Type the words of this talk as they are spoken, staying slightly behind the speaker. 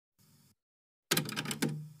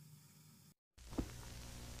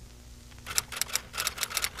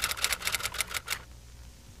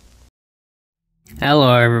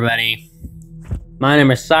Hello everybody, my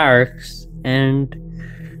name is Cyrix, and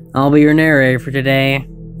I'll be your narrator for today.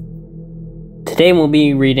 Today we'll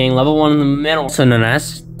be reading level 1 in the middle, also known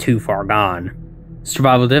as Too Far Gone.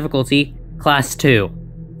 Survival difficulty, class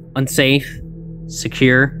 2. Unsafe,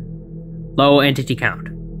 secure, low entity count.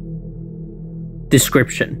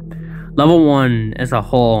 Description. Level 1 is a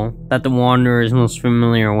hall that the wanderer is most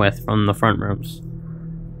familiar with from the front rooms.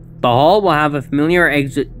 The hall will have a familiar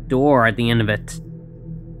exit door at the end of it.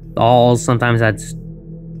 The hall sometimes has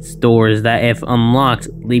doors that, if unlocked,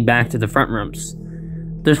 lead back to the front rooms.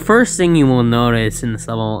 The first thing you will notice in this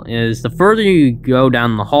level is the further you go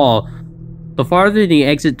down the hall, the farther the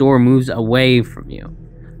exit door moves away from you.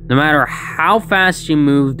 No matter how fast you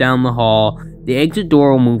move down the hall, the exit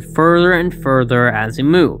door will move further and further as you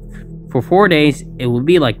move. For 4 days, it will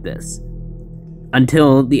be like this,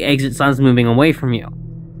 until the exit stops moving away from you.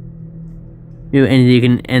 And you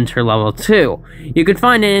can enter level 2. You can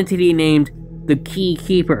find an entity named the Key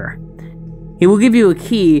Keeper. He will give you a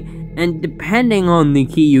key, and depending on the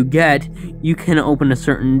key you get, you can open a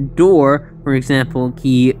certain door, for example,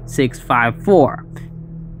 key 654.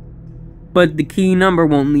 But the key number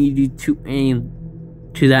won't lead you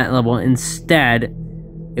to that level. Instead,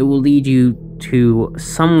 it will lead you to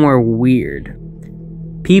somewhere weird.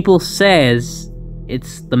 People says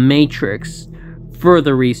it's the Matrix.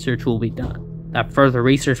 Further research will be done. Further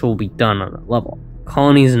research will be done on that level.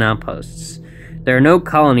 Colonies and outposts. There are no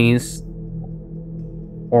colonies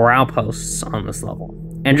or outposts on this level.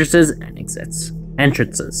 Entrances and exits.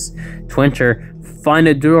 Entrances. To enter, find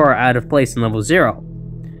a door out of place in level 0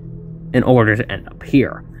 in order to end up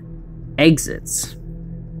here. Exits.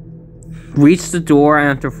 Reach the door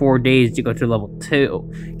after 4 days to go to level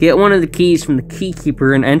 2. Get one of the keys from the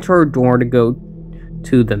Keykeeper and enter a door to go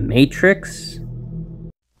to the Matrix,